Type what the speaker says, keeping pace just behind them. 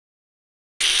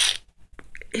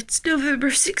It's November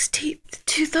 16th,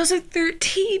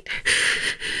 2013.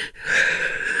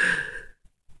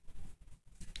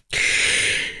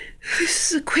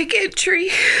 This is a quick entry.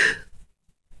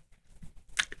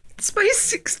 It's my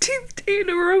 16th day in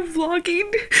a row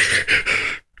vlogging.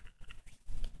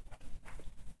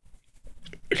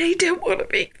 And I don't want to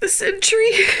make this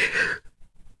entry.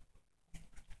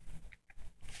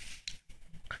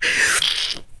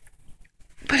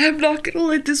 But I'm not gonna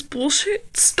let this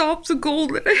bullshit stop the goal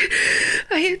that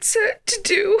I had set to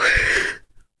do.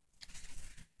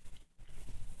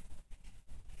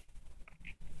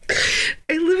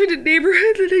 I live in a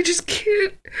neighborhood that I just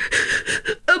can't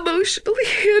emotionally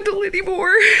handle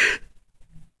anymore.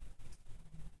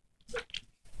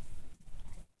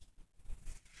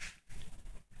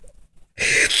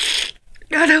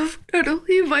 Not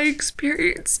only have I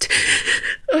experienced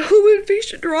a home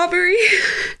invasion robbery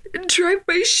and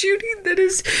drive-by shooting that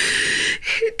has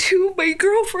hit two of my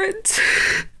girlfriends,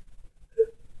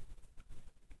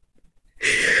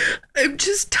 I'm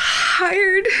just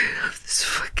tired of this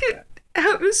fucking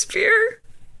atmosphere.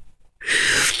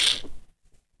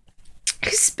 I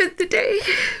spent the day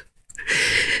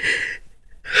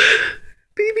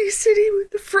babysitting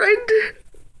with a friend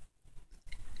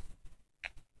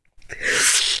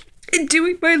and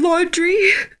doing my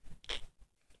laundry.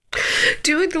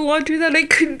 Doing the laundry that I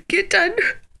couldn't get done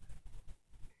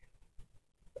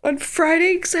on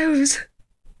Friday because I was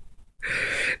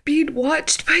being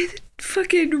watched by the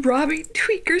fucking robbing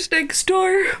tweakers next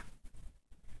door.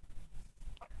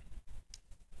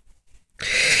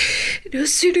 No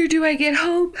sooner do I get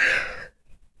home,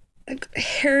 I've got a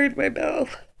hair in my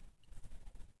mouth.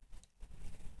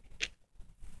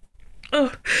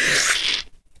 Oh,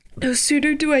 no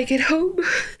sooner do I get home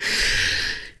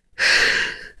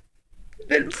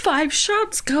than 5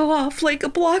 shots go off like a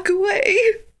block away.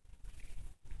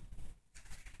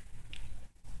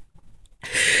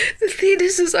 The thing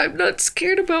is I'm not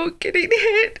scared about getting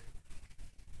hit.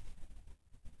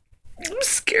 I'm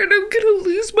scared I'm gonna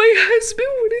lose my husband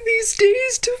one of these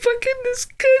days to fucking this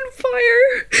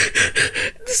gunfire,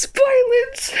 this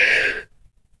violence.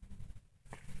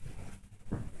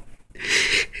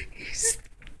 He's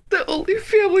the only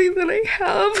family that I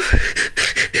have.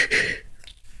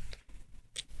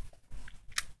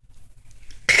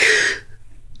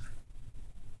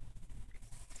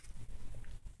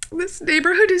 This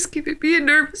neighborhood is giving me a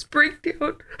nervous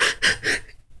breakdown.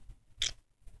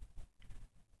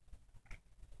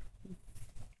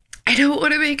 I don't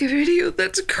want to make a video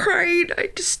that's crying. I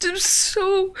just am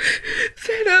so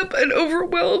fed up and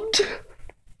overwhelmed.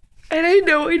 And I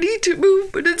know I need to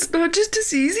move, but it's not just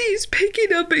as easy as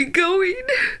picking up and going.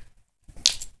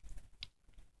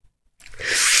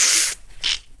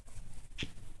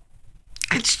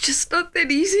 It's just not that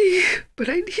easy, but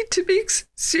I need to make some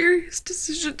serious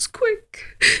decisions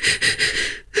quick.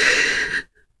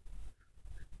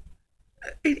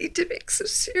 I need to make some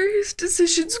serious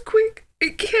decisions quick. I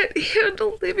can't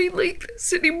handle living like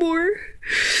this anymore.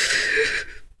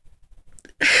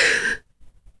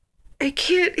 I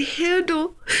can't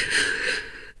handle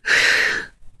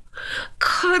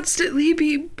constantly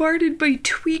being bombarded by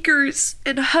tweakers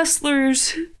and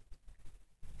hustlers.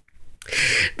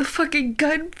 The fucking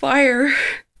gunfire.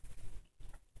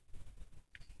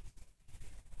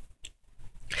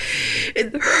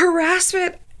 And the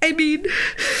harassment. I mean,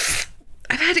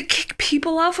 I've had to kick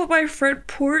people off of my front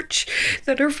porch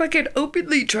that are fucking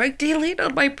openly drug dealing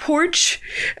on my porch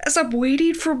as I'm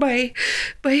waiting for my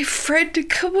friend to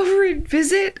come over and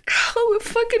visit. How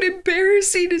fucking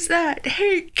embarrassing is that?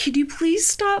 Hey, can you please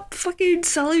stop fucking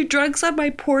selling drugs on my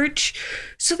porch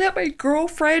so that my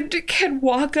girlfriend can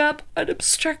walk up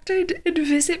unobstructed and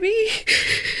visit me?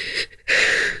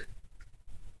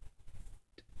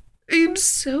 I am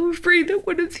so afraid that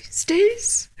one of these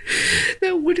days,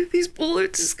 that one of these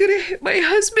bullets is gonna hit my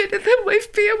husband and then my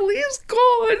family is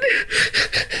gone.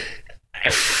 I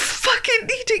fucking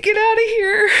need to get out of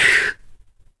here.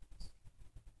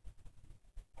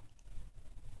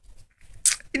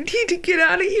 I need to get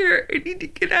out of here. I need to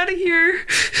get out of here.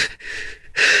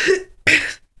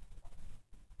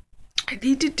 I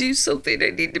need to do something. I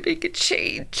need to make a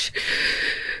change.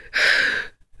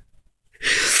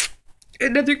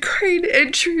 Another crying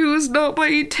entry was not my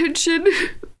intention.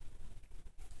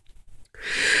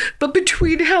 But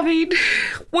between having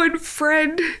one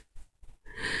friend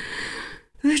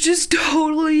that just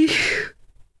totally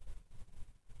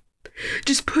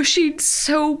just pushing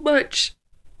so much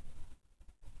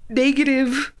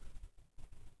negative,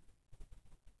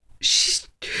 she's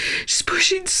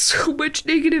pushing so much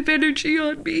negative energy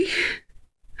on me.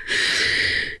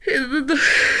 And then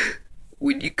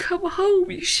when when you come home,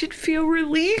 you should feel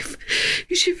relief.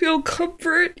 You should feel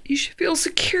comfort. You should feel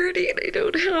security, and I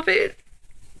don't have it.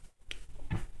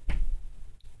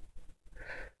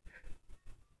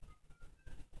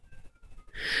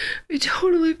 I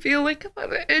totally feel like I'm on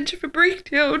the edge of a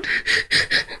breakdown.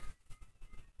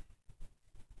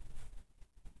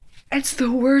 It's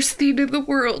the worst thing in the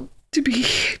world to be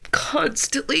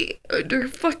constantly under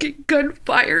fucking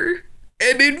gunfire.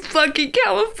 I'm in fucking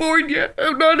California.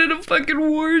 I'm not in a fucking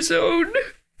war zone.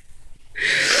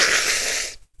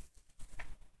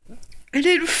 I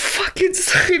didn't fucking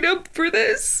sign up for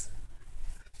this.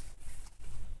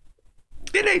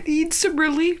 And I need some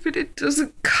relief, and it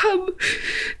doesn't come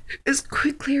as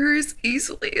quickly or as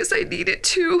easily as I need it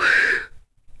to.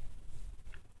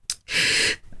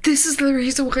 This is the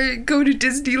reason why I go to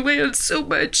Disneyland so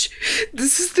much.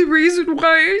 This is the reason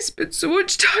why I spend so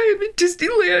much time in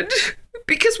Disneyland.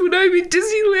 Because when I'm in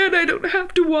Disneyland, I don't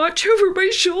have to watch over my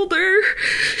shoulder.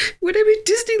 When I'm in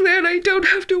Disneyland, I don't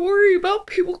have to worry about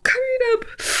people coming up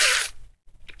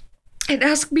and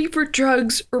ask me for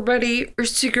drugs or money or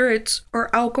cigarettes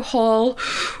or alcohol,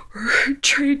 or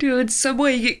trying to in some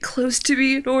way get close to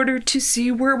me in order to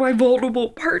see where my vulnerable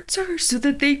parts are so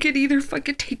that they can either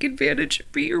fucking take advantage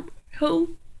of me or my health.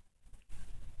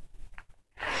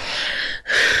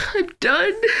 I'm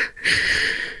done.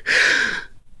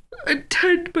 I'm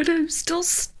done, but I'm still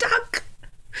stuck.